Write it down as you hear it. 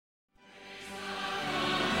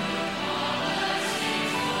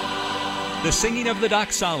The singing of the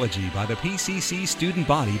doxology by the PCC student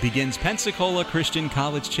body begins Pensacola Christian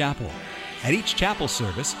College Chapel. At each chapel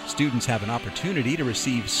service, students have an opportunity to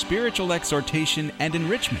receive spiritual exhortation and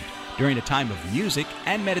enrichment during a time of music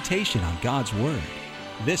and meditation on God's Word.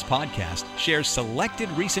 This podcast shares selected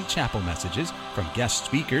recent chapel messages from guest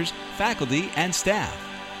speakers, faculty, and staff.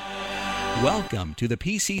 Welcome to the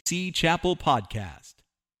PCC Chapel Podcast.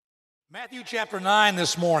 Matthew chapter 9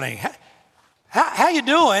 this morning. How you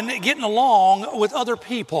doing getting along with other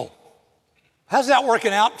people? How's that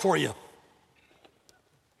working out for you?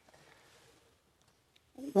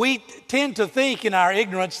 We tend to think in our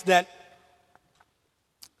ignorance that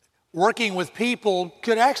working with people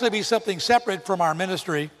could actually be something separate from our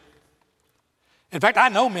ministry. In fact, I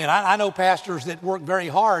know men, I know pastors that work very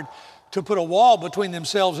hard to put a wall between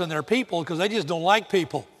themselves and their people because they just don't like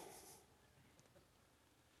people.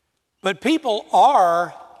 But people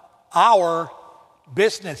are our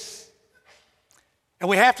business. And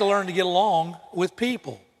we have to learn to get along with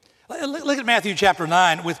people. Look at Matthew chapter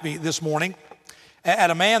 9 with me this morning at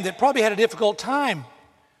a man that probably had a difficult time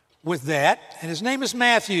with that. And his name is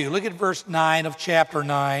Matthew. Look at verse 9 of chapter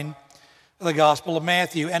 9 of the Gospel of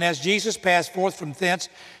Matthew. And as Jesus passed forth from thence,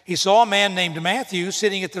 he saw a man named Matthew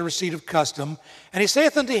sitting at the receipt of custom. And he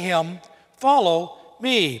saith unto him, Follow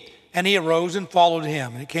me. And he arose and followed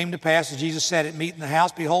him. And it came to pass, as Jesus sat at meat in the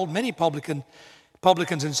house, behold, many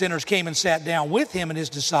publicans and sinners came and sat down with him and his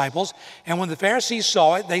disciples. And when the Pharisees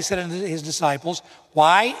saw it, they said unto his disciples,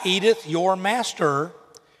 Why eateth your master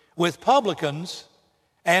with publicans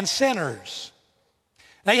and sinners?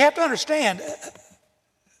 Now you have to understand,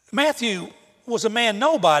 Matthew was a man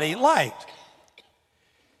nobody liked.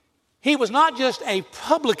 He was not just a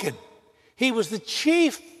publican, he was the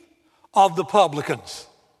chief of the publicans.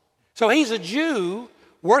 So he's a Jew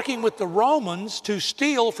working with the Romans to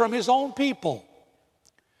steal from his own people.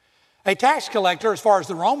 A tax collector, as far as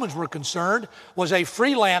the Romans were concerned, was a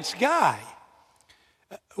freelance guy.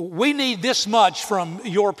 We need this much from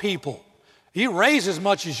your people. You raise as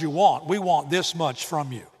much as you want. We want this much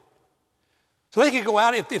from you. So they could go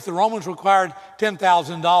out, if the Romans required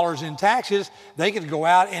 $10,000 in taxes, they could go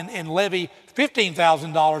out and levy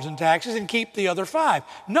 $15,000 in taxes and keep the other $5,000.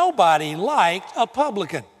 Nobody liked a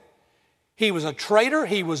publican. He was a traitor.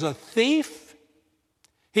 He was a thief.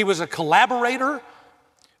 He was a collaborator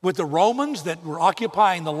with the Romans that were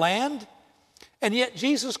occupying the land. And yet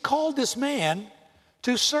Jesus called this man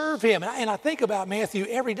to serve him. And I think about Matthew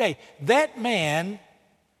every day. That man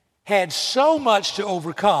had so much to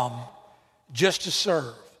overcome just to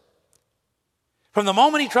serve. From the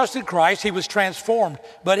moment he trusted Christ, he was transformed.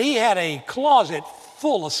 But he had a closet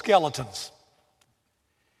full of skeletons.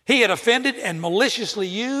 He had offended and maliciously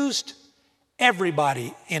used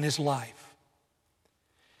everybody in his life.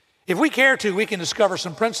 If we care to, we can discover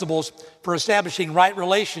some principles for establishing right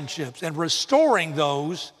relationships and restoring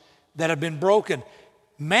those that have been broken.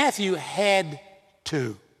 Matthew had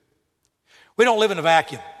to. We don't live in a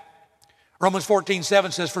vacuum. Romans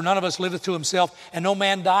 14:7 says, For none of us liveth to himself, and no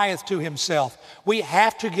man dieth to himself. We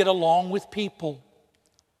have to get along with people.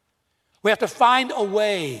 We have to find a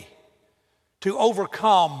way to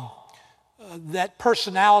overcome that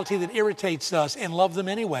personality that irritates us and love them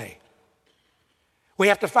anyway. We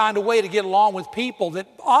have to find a way to get along with people that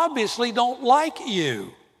obviously don't like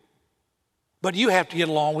you, but you have to get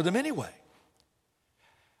along with them anyway.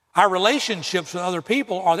 Our relationships with other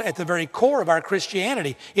people are at the very core of our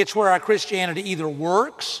Christianity. It's where our Christianity either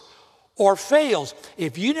works or fails.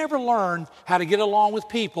 If you never learn how to get along with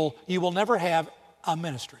people, you will never have a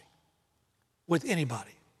ministry with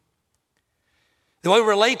anybody. The way we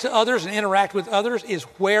relate to others and interact with others is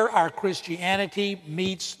where our Christianity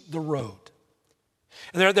meets the road.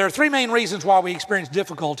 And there are three main reasons why we experience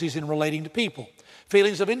difficulties in relating to people.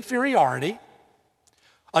 Feelings of inferiority,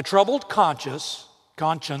 a troubled conscience,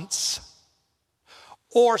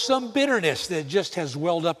 or some bitterness that just has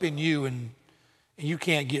welled up in you and you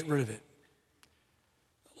can't get rid of it.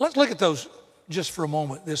 Let's look at those just for a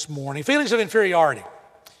moment this morning. Feelings of inferiority.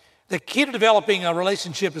 The key to developing a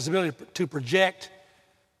relationship is the ability to project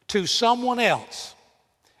to someone else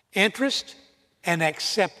interest and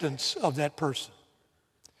acceptance of that person.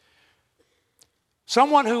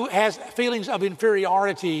 Someone who has feelings of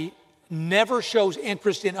inferiority never shows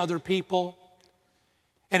interest in other people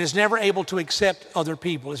and is never able to accept other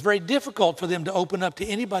people. It's very difficult for them to open up to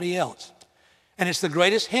anybody else. And it's the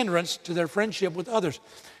greatest hindrance to their friendship with others.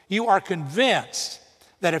 You are convinced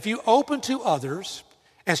that if you open to others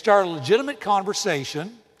and start a legitimate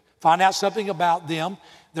conversation, find out something about them,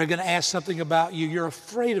 they're going to ask something about you. You're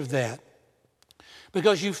afraid of that.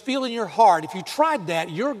 Because you feel in your heart, if you tried that,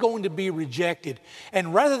 you're going to be rejected.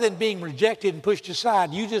 And rather than being rejected and pushed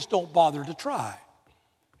aside, you just don't bother to try.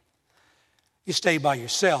 You stay by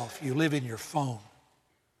yourself. You live in your phone.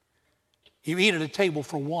 You eat at a table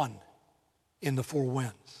for one in the four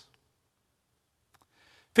winds.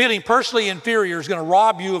 Feeling personally inferior is going to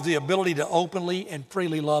rob you of the ability to openly and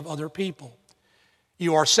freely love other people.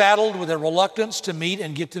 You are saddled with a reluctance to meet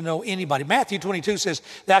and get to know anybody. Matthew 22 says,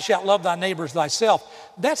 thou shalt love thy neighbor as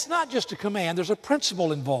thyself. That's not just a command. There's a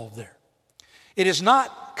principle involved there. It is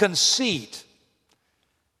not conceit.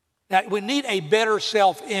 Now, we need a better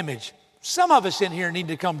self-image. Some of us in here need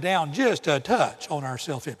to come down just a touch on our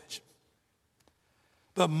self-image.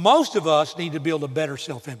 But most of us need to build a better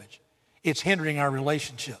self-image. It's hindering our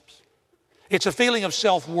relationships. It's a feeling of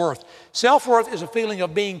self-worth. Self-worth is a feeling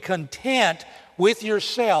of being content with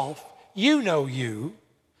yourself. You know you.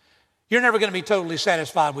 You're never going to be totally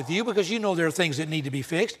satisfied with you because you know there are things that need to be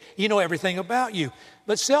fixed. You know everything about you.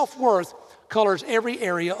 But self-worth colors every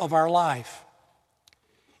area of our life.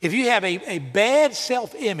 If you have a bad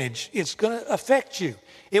self-image, it's going to affect you.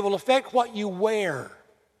 It will affect what you wear.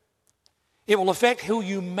 It will affect who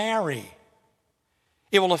you marry.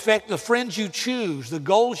 It will affect the friends you choose, the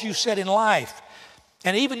goals you set in life.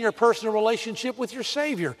 And even your personal relationship with your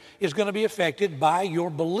Savior is going to be affected by your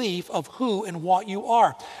belief of who and what you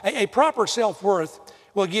are. A proper self-worth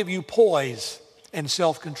will give you poise and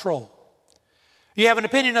self-control. You have an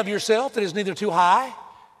opinion of yourself that is neither too high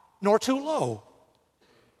nor too low.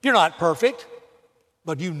 You're not perfect,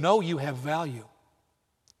 but you know you have value.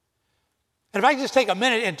 And if I can just take a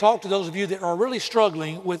minute and talk to those of you that are really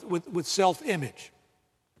struggling with self-image.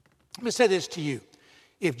 Let me say this to you.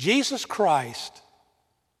 If Jesus Christ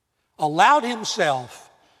allowed himself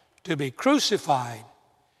to be crucified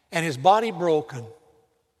and his body broken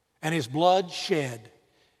and his blood shed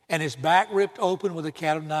and his back ripped open with a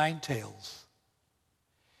cat of nine tails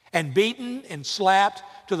and beaten and slapped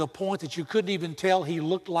to the point that you couldn't even tell he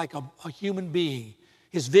looked like a human being.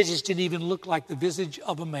 His visage didn't even look like the visage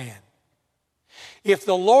of a man. If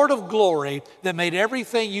the Lord of glory that made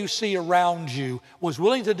everything you see around you was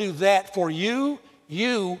willing to do that for you,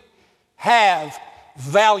 you have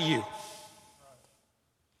value.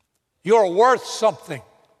 You're worth something.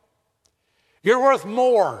 You're worth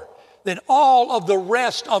more than all of the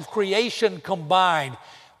rest of creation combined.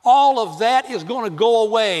 All of that is going to go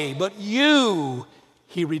away, but you,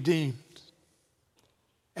 he redeemed.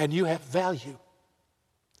 And you have value.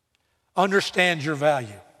 Understand your value.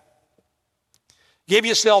 Give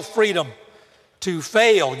yourself freedom to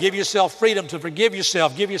fail. Give yourself freedom to forgive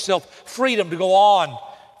yourself. Give yourself freedom to go on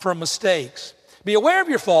from mistakes. Be aware of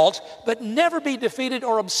your faults, but never be defeated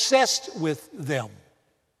or obsessed with them.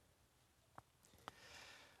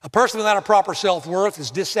 A person without a proper self-worth is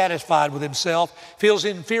dissatisfied with himself, feels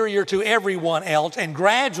inferior to everyone else, and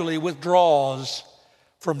gradually withdraws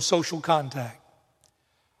from social contact.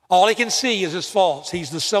 All he can see is his faults.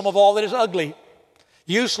 He's the sum of all that is ugly,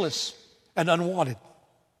 useless, and unwanted.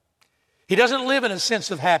 He doesn't live in a sense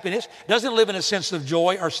of happiness, doesn't live in a sense of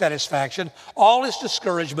joy or satisfaction. All is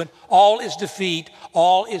discouragement, all is defeat,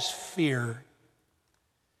 all is fear.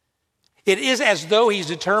 It is as though he's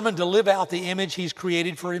determined to live out the image he's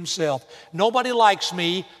created for himself. Nobody likes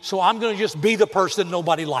me, so I'm going to just be the person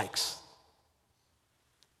nobody likes.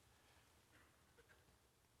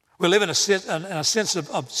 We live in a sense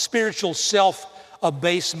of spiritual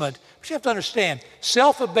self-abasement. But you have to understand,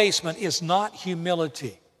 self-abasement is not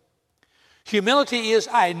humility. Humility is,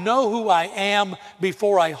 I know who I am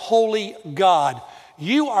before a holy God.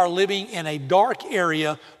 You are living in a dark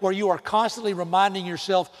area where you are constantly reminding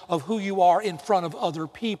yourself of who you are in front of other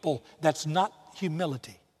people. That's not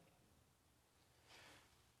humility.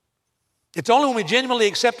 It's only when we genuinely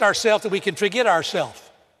accept ourselves that we can forget ourselves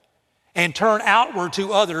and turn outward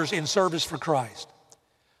to others in service for Christ.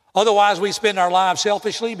 Otherwise, we spend our lives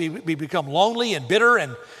selfishly. We become lonely and bitter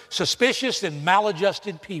and suspicious and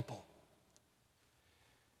maladjusted people.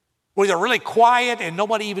 We're either really quiet and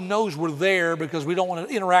nobody even knows we're there because we don't want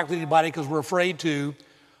to interact with anybody because we're afraid to.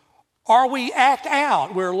 Or we act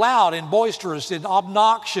out. We're loud and boisterous and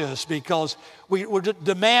obnoxious because we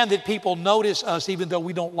demand that people notice us even though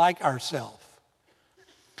we don't like ourselves.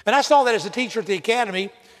 And I saw that as a teacher at the academy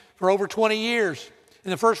for over 20 years. In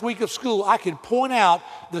the first week of school, I could point out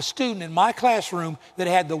the student in my classroom that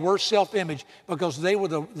had the worst self-image because they were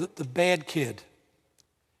the bad kid.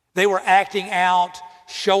 They were acting out,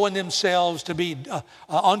 showing themselves to be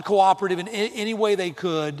uncooperative in any way they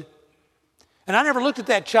could. And I never looked at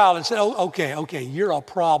that child and said, oh, okay, you're a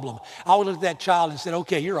problem. I would look at that child and said,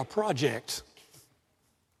 okay, you're a project.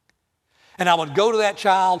 And I would go to that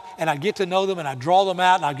child and I'd get to know them and I'd draw them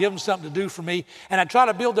out and I'd give them something to do for me. And I'd try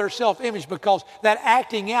to build their self-image because that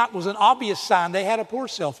acting out was an obvious sign they had a poor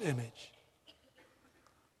self-image.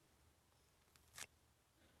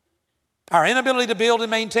 Our inability to build and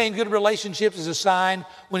maintain good relationships is a sign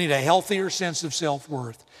we need a healthier sense of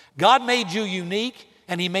self-worth. God made you unique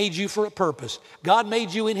and He made you for a purpose. God made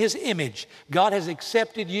you in His image. God has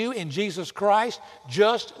accepted you in Jesus Christ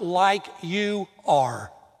just like you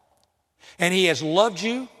are. And He has loved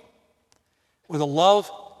you with a love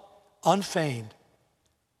unfeigned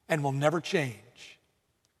and will never change.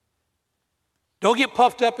 Don't get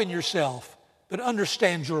puffed up in yourself, but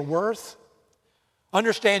understand your worth.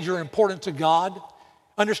 Understand you're important to God.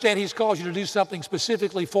 Understand He's called you to do something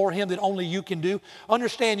specifically for Him that only you can do.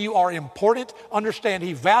 Understand you are important. Understand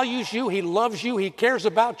He values you. He loves you. He cares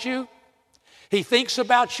about you. He thinks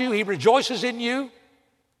about you. He rejoices in you.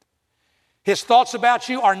 His thoughts about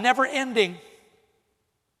you are never ending.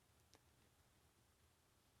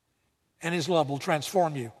 And His love will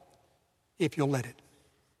transform you if you'll let it.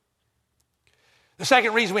 The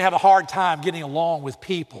second reason we have a hard time getting along with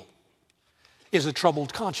people is a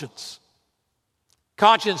troubled conscience.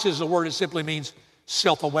 Conscience is a word that simply means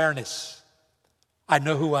self-awareness. I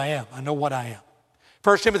know who I am. I know what I am.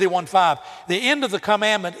 1 Timothy 1:5, the end of the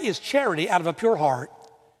commandment is charity out of a pure heart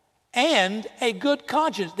and a good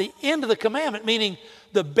conscience. The end of the commandment, meaning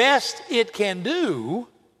the best it can do,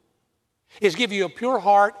 is give you a pure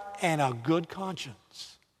heart and a good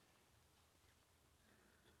conscience.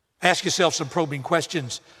 Ask yourself some probing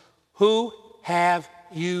questions. Who have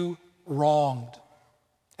you wronged?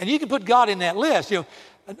 And you can put God in that list. You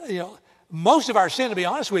know, most of our sin, to be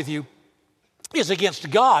honest with you, is against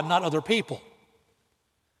God, not other people.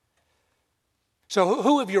 So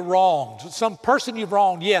who have you wronged? Some person you've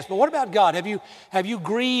wronged, yes. But what about God? Have you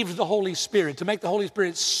grieved the Holy Spirit to make the Holy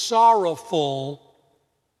Spirit sorrowful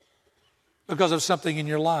because of something in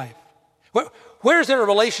your life? Where is there a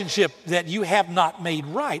relationship that you have not made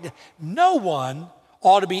right? No one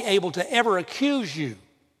ought to be able to ever accuse you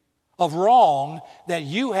of wrong that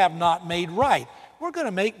you have not made right. We're going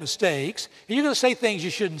to make mistakes, and you're going to say things you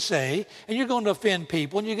shouldn't say, and you're going to offend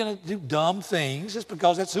people, and you're going to do dumb things just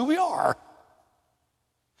because that's who we are.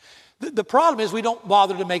 The problem is we don't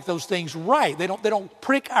bother to make those things right. They don't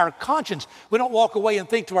prick our conscience. We don't walk away and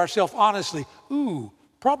think to ourselves honestly, ooh,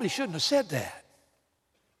 probably shouldn't have said that.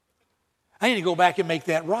 I need to go back and make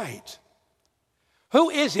that right. Who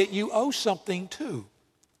is it you owe something to?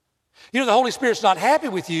 You know, the Holy Spirit's not happy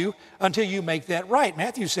with you until you make that right.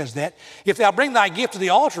 Matthew says that. If thou bring thy gift to the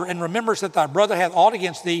altar and rememberest that thy brother hath aught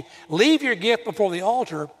against thee, leave your gift before the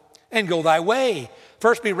altar and go thy way.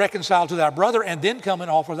 First be reconciled to thy brother and then come and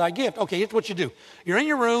offer thy gift. Okay, here's what you do. You're in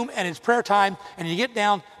your room and it's prayer time and you get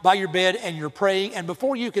down by your bed and you're praying, and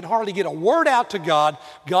before you can hardly get a word out to God,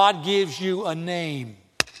 God gives you a name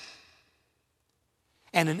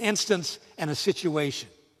and an instance and a situation.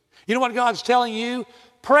 You know what God's telling you?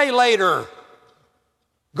 Pray later.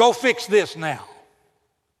 Go fix this now.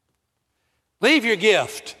 Leave your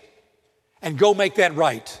gift and go make that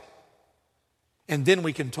right. And then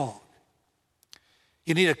we can talk.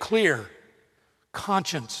 You need a clear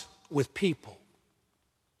conscience with people.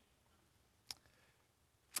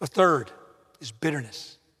 A third is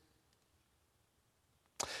bitterness.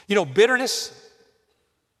 You know, bitterness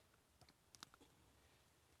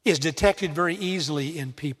is detected very easily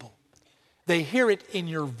in people. They hear it in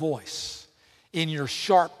your voice, in your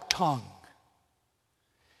sharp tongue,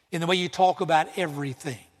 in the way you talk about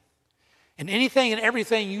everything. And anything and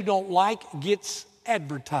everything you don't like gets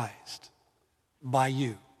advertised by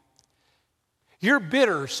you. You're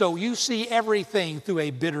bitter, so you see everything through a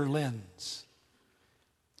bitter lens.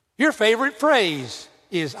 Your favorite phrase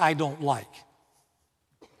is, I don't like.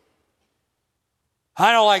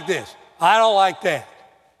 I don't like this. I don't like that.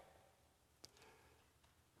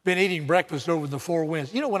 Been eating breakfast over the Four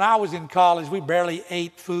Winds. You know, when I was in college, we barely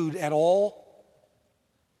ate food at all.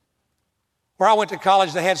 Where I went to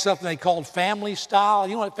college, they had something they called family style.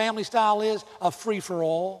 You know what family style is? A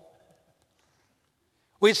free-for-all.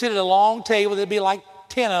 We'd sit at a long table. There'd be like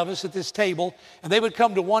 10 of us at this table, and they would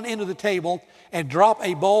come to one end of the table and drop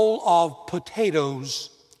a bowl of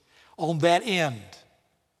potatoes on that end.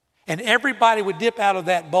 And everybody would dip out of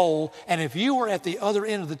that bowl, and if you were at the other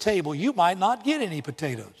end of the table, you might not get any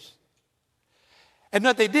potatoes. And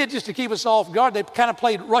what they did, just to keep us off guard, they kind of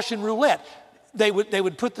played Russian roulette. They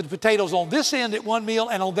would put the potatoes on this end at one meal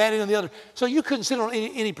and on that end on the other. So you couldn't sit on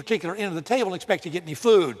any particular end of the table and expect to get any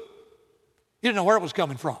food. You didn't know where it was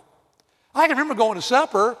coming from. I can remember going to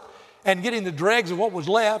supper and getting the dregs of what was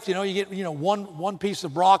left. You know, you get one piece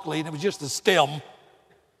of broccoli, and it was just the stem.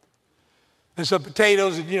 and some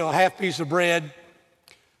potatoes and, a half piece of bread.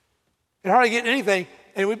 And hardly getting anything.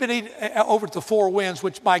 And we've been eating over at the Four Winds,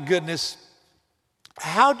 which, my goodness,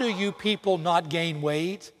 how do you people not gain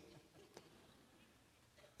weight?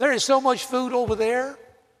 There is so much food over there.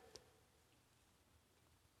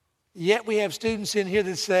 Yet we have students in here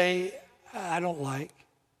that say, I don't like.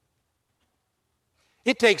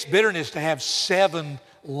 It takes bitterness to have 7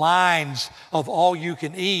 lines of all you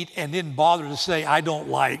can eat and then bother to say, I don't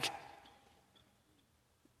like.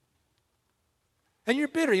 And you're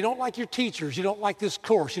bitter. You don't like your teachers. You don't like this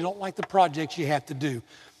course. You don't like the projects you have to do.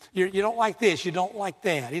 You don't like this. You don't like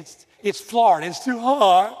that. It's Florida. It's too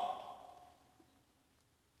hard.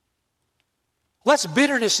 Well, that's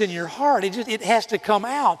bitterness in your heart. It has to come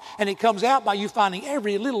out. And it comes out by you finding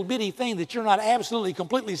every little bitty thing that you're not absolutely,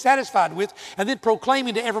 completely satisfied with and then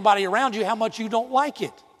proclaiming to everybody around you how much you don't like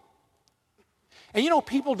it. And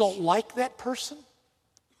people don't like that person.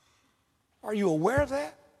 Are you aware of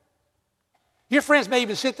that? Your friends may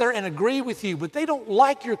even sit there and agree with you, but they don't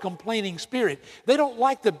like your complaining spirit. They don't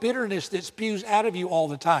like the bitterness that spews out of you all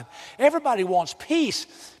the time. Everybody wants peace.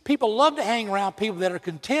 People love to hang around people that are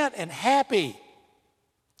content and happy.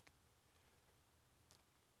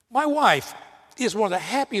 My wife is one of the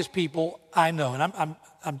happiest people I know, and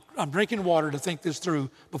I'm drinking water to think this through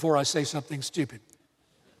before I say something stupid.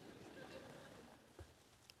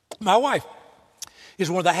 My wife is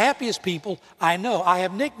one of the happiest people I know. I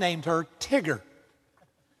have nicknamed her Tigger.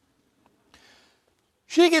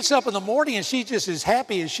 She gets up in the morning and she's just as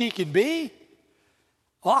happy as she can be.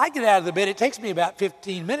 Well, I get out of the bed. It takes me about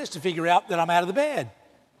 15 minutes to figure out that I'm out of the bed.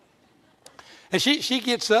 And she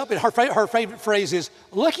gets up and her favorite phrase is,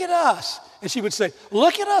 look at us. And she would say,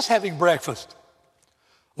 look at us having breakfast.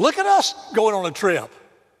 Look at us going on a trip.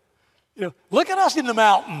 Look at us in the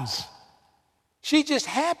mountains. She's just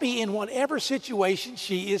happy in whatever situation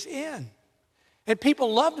she is in. And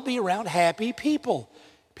people love to be around happy people.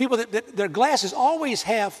 People that their glass is always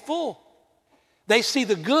half full. They see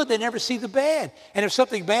the good, they never see the bad. And if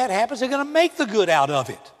something bad happens, they're going to make the good out of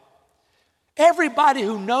it. Everybody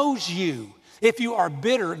who knows you, if you are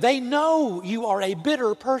bitter, they know you are a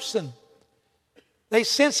bitter person. They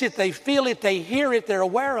sense it, they feel it, they hear it, they're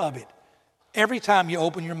aware of it every time you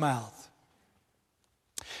open your mouth.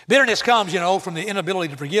 Bitterness comes, from the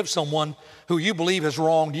inability to forgive someone who you believe has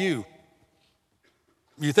wronged you.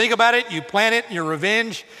 You think about it, you plan it, your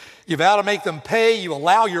revenge, you vow to make them pay, you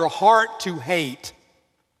allow your heart to hate.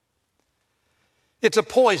 It's a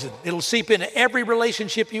poison. It'll seep into every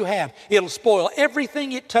relationship you have. It'll spoil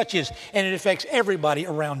everything it touches, and it affects everybody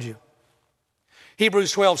around you.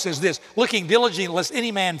 Hebrews 12 says this, looking diligently lest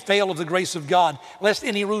any man fail of the grace of God, lest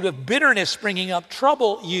any root of bitterness springing up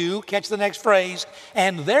trouble you, catch the next phrase,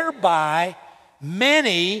 and thereby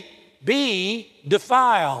many be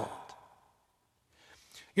defiled.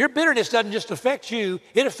 Your bitterness doesn't just affect you,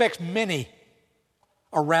 it affects many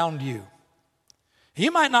around you.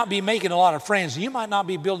 You might not be making a lot of friends, you might not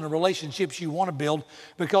be building the relationships you want to build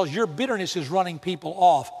because your bitterness is running people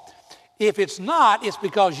off. If it's not, it's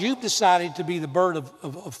because you've decided to be the bird of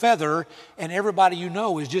a feather and everybody you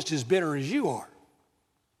know is just as bitter as you are.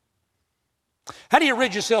 How do you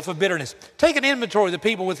rid yourself of bitterness? Take an inventory of the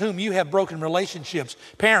people with whom you have broken relationships,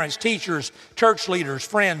 parents, teachers, church leaders,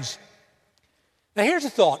 friends. Now here's a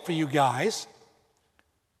thought for you guys.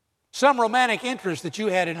 Some romantic interest that you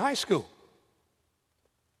had in high school.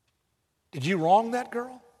 Did you wrong that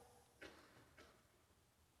girl?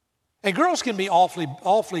 And girls can be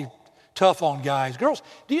awfully tough on guys. Girls,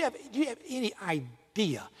 do you have any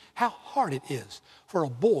idea how hard it is for a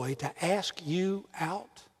boy to ask you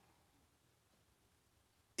out?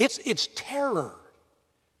 It's terror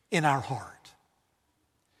in our heart.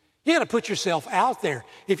 You got to put yourself out there.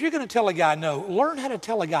 If you're going to tell a guy no, learn how to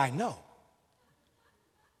tell a guy no.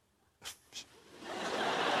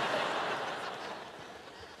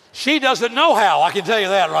 She doesn't know how, I can tell you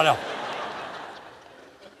that right now.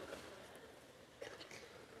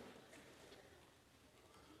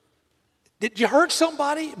 Did you hurt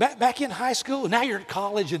somebody back in high school? Now you're in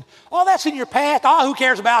college and, that's in your past. Who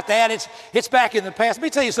cares about that? It's back in the past. Let me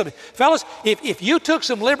tell you something. Fellas, if you took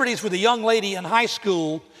some liberties with a young lady in high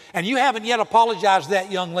school and you haven't yet apologized to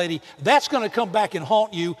that young lady, that's going to come back and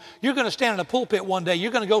haunt you. You're going to stand in a pulpit one day.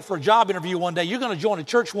 You're going to go for a job interview one day. You're going to join a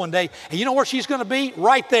church one day. And you know where she's going to be?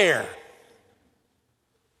 Right there.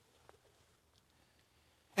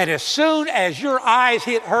 And as soon as your eyes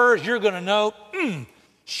hit hers, you're going to know,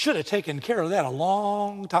 should have taken care of that a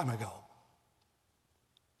long time ago.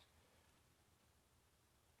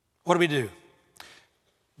 What do?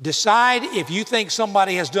 Decide if you think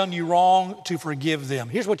somebody has done you wrong to forgive them.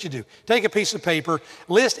 Here's what you do. Take a piece of paper,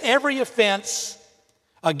 list every offense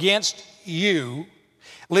against you,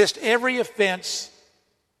 list every offense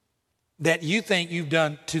that you think you've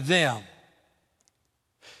done to them.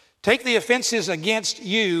 Take the offenses against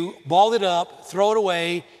you, ball it up, throw it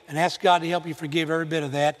away, and ask God to help you forgive every bit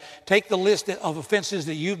of that. Take the list of offenses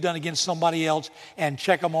that you've done against somebody else and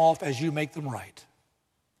check them off as you make them right.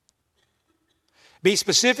 Be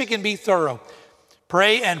specific and be thorough.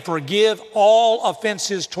 Pray and forgive all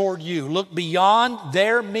offenses toward you. Look beyond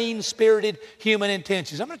their mean-spirited human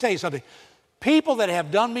intentions. I'm going to tell you something. People that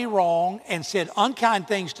have done me wrong and said unkind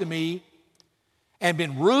things to me and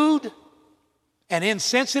been rude and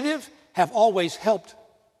insensitive have always helped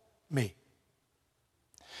me.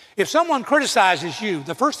 If someone criticizes you,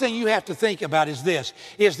 the first thing you have to think about is this: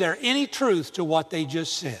 is there any truth to what they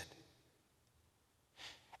just said?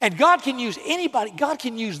 And God can use anybody. God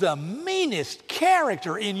can use the meanest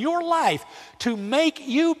character in your life to make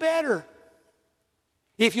you better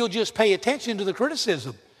if you'll just pay attention to the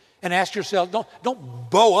criticism and ask yourself, don't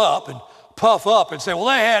bow up and puff up and say, well,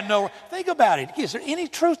 they had no. Think about it. Is there any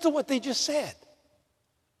truth to what they just said?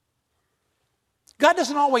 God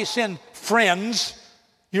doesn't always send friends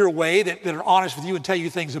your way that are honest with you and tell you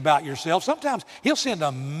things about yourself. Sometimes He'll send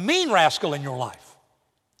a mean rascal in your life.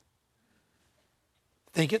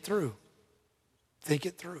 Think it through. Think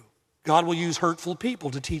it through. God will use hurtful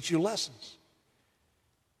people to teach you lessons.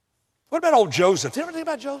 What about old Joseph? Did you ever think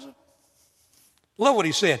about Joseph? Love what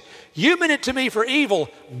he said. You meant it to me for evil.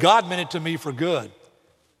 God meant it to me for good.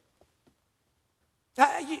 Now,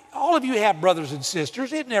 all of you have brothers and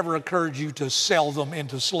sisters. It never occurred to you to sell them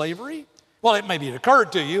into slavery. Well, maybe it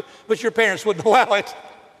occurred to you, but your parents wouldn't allow it.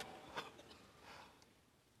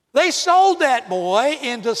 They sold that boy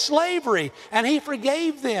into slavery, and he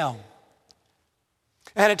forgave them.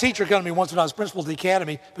 I had a teacher come to me once when I was principal at the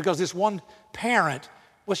academy because this one parent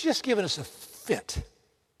was just giving us a fit.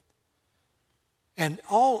 And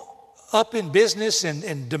all up in business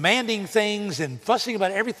and demanding things and fussing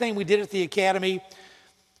about everything we did at the academy.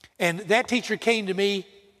 And that teacher came to me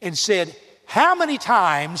and said, how many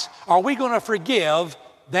times are we going to forgive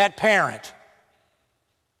that parent?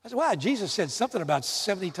 I said, wow, Jesus said something about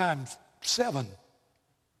 70 times 7.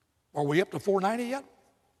 Are we up to 490 yet?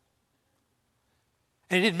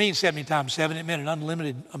 And it didn't mean 70 times 7. It meant an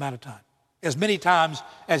unlimited amount of time. As many times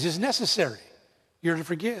as is necessary, you're to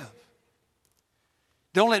forgive.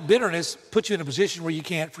 Don't let bitterness put you in a position where you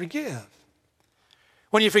can't forgive.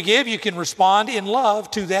 When you forgive, you can respond in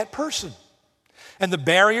love to that person. And the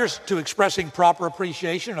barriers to expressing proper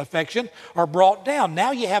appreciation and affection are brought down.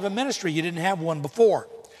 Now you have a ministry. You didn't have one before.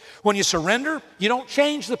 When you surrender, you don't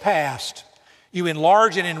change the past. You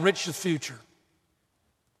enlarge and enrich the future.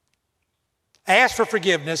 Ask for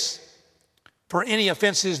forgiveness for any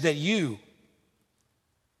offenses that you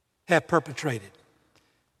have perpetrated.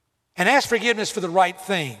 And ask forgiveness for the right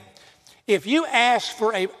thing. If you ask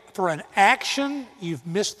for an action, you've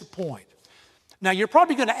missed the point. Now, you're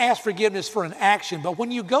probably going to ask forgiveness for an action, but when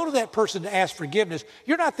you go to that person to ask forgiveness,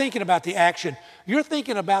 you're not thinking about the action. You're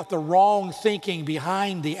thinking about the wrong thinking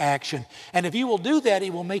behind the action. And if you will do that,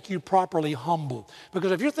 it will make you properly humble.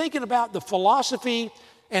 Because if you're thinking about the philosophy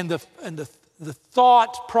and the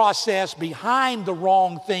thought process behind the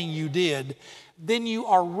wrong thing you did, then you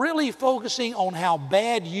are really focusing on how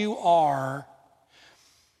bad you are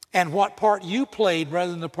and what part you played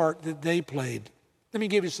rather than the part that they played. Let me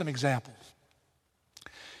give you some examples.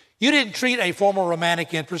 You didn't treat a former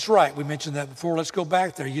romantic interest right. We mentioned that before. Let's go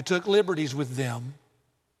back there. You took liberties with them.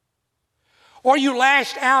 Or you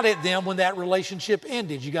lashed out at them when that relationship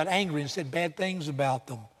ended. You got angry and said bad things about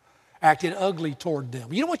them, acted ugly toward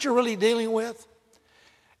them. You know what you're really dealing with?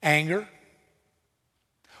 Anger.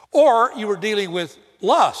 Or you were dealing with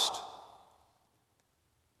lust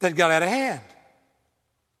that got out of hand.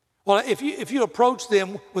 Well, if you approach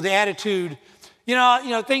them with the attitude, you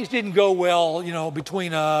know, things didn't go well,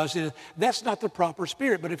 between us, that's not the proper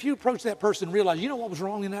spirit. But if you approach that person and realize, you know what was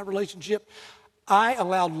wrong in that relationship? I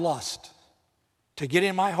allowed lust to get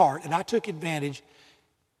in my heart, and I took advantage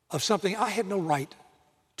of something I had no right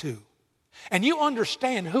to. And you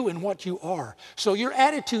understand who and what you are. So your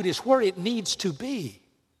attitude is where it needs to be.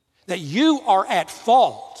 That you are at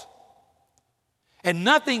fault. And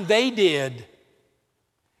nothing they did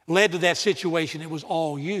led to that situation. It was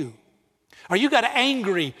all you. Or you got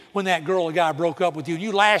angry when that girl or guy broke up with you and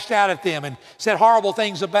you lashed out at them and said horrible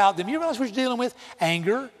things about them. You realize what you're dealing with?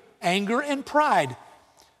 Anger and pride.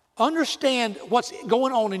 Understand what's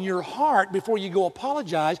going on in your heart before you go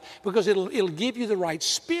apologize, because it'll give you the right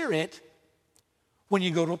spirit when you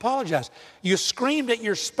go to apologize. You screamed at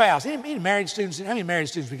your spouse. Any married students? How many married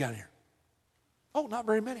students we got here? Oh, not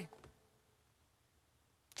very many.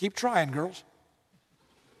 Keep trying, girls.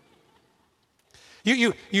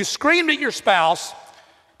 You screamed at your spouse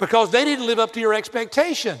because they didn't live up to your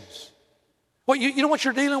expectations. Well, you know what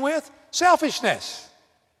you're dealing with? Selfishness.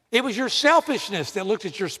 It was your selfishness that looked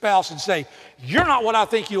at your spouse and say, you're not what I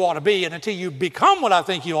think you ought to be, and until you become what I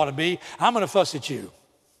think you ought to be, I'm going to fuss at you.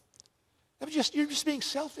 You're just being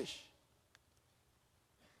selfish.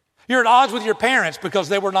 You're at odds with your parents because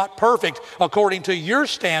they were not perfect according to your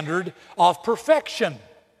standard of perfection.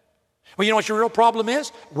 Well, you know what your real problem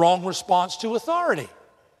is? Wrong response to authority.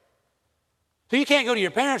 So you can't go to your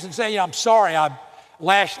parents and say, I'm sorry, I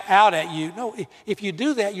lashed out at you. No, if you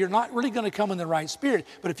do that, you're not really going to come in the right spirit.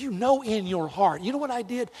 But if you know in your heart, you know what I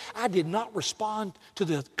did? I did not respond to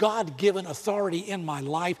the God-given authority in my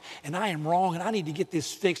life, and I am wrong, and I need to get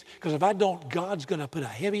this fixed, because if I don't, God's going to put a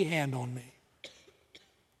heavy hand on me.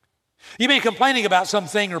 You've been complaining about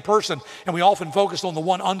something or person, and we often focus on the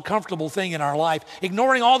one uncomfortable thing in our life,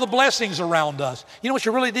 ignoring all the blessings around us. You know what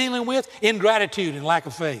you're really dealing with? Ingratitude and lack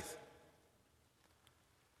of faith.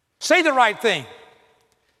 Say the right thing.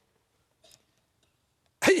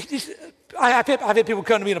 I've had people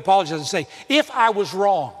come to me and apologize and say, if I was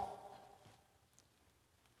wrong.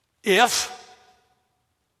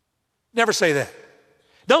 Never say that.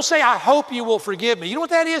 Don't say, I hope you will forgive me. You know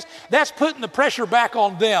what that is? That's putting the pressure back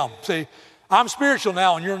on them. See, I'm spiritual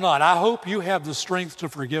now and you're not. I hope you have the strength to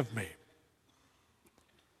forgive me.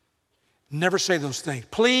 Never say those things.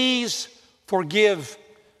 Please forgive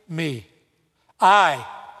me. I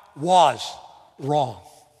was wrong.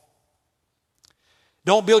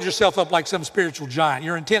 Don't build yourself up like some spiritual giant.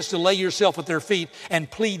 Your intent is to lay yourself at their feet and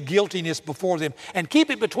plead guiltiness before them and keep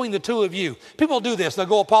it between the two of you. People do this. They'll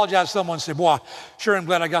go apologize to someone and say, boy, sure I'm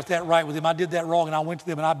glad I got that right with him. I did that wrong and I went to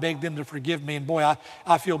them and I begged them to forgive me and boy,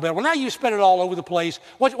 I feel better. Well, now you spread it all over the place.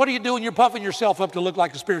 What are you doing? You're puffing yourself up to look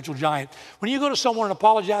like a spiritual giant. When you go to someone and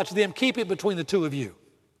apologize to them, keep it between the two of you.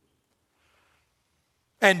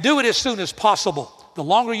 And do it as soon as possible. The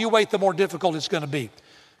longer you wait, the more difficult it's going to be.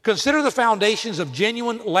 Consider the foundations of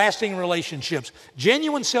genuine, lasting relationships,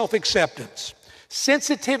 genuine self-acceptance,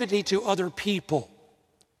 sensitivity to other people.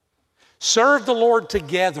 Serve the Lord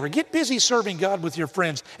together. Get busy serving God with your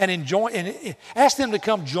friends and ask them to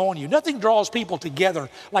come join you. Nothing draws people together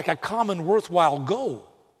like a common worthwhile goal.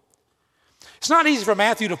 It's not easy for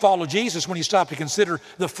Matthew to follow Jesus when you stop to consider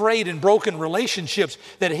the frayed and broken relationships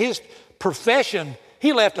that his profession,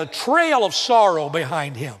 he left a trail of sorrow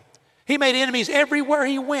behind him. He made enemies everywhere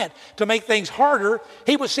he went. To make things harder,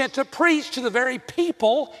 he was sent to preach to the very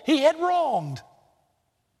people he had wronged.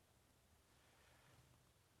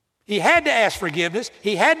 He had to ask forgiveness.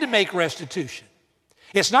 He had to make restitution.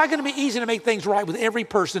 It's not going to be easy to make things right with every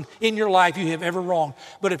person in your life you have ever wronged.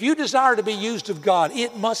 But if you desire to be used of God,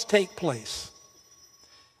 it must take place.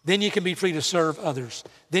 Then you can be free to serve others.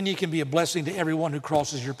 Then you can be a blessing to everyone who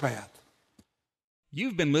crosses your path.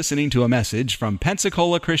 You've been listening to a message from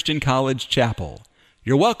Pensacola Christian College Chapel.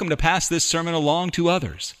 You're welcome to pass this sermon along to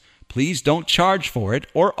others. Please don't charge for it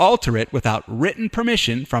or alter it without written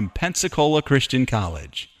permission from Pensacola Christian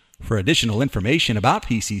College. For additional information about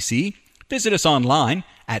PCC, visit us online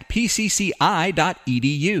at pcci.edu.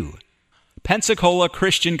 Pensacola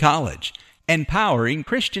Christian College, empowering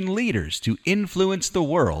Christian leaders to influence the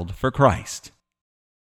world for Christ.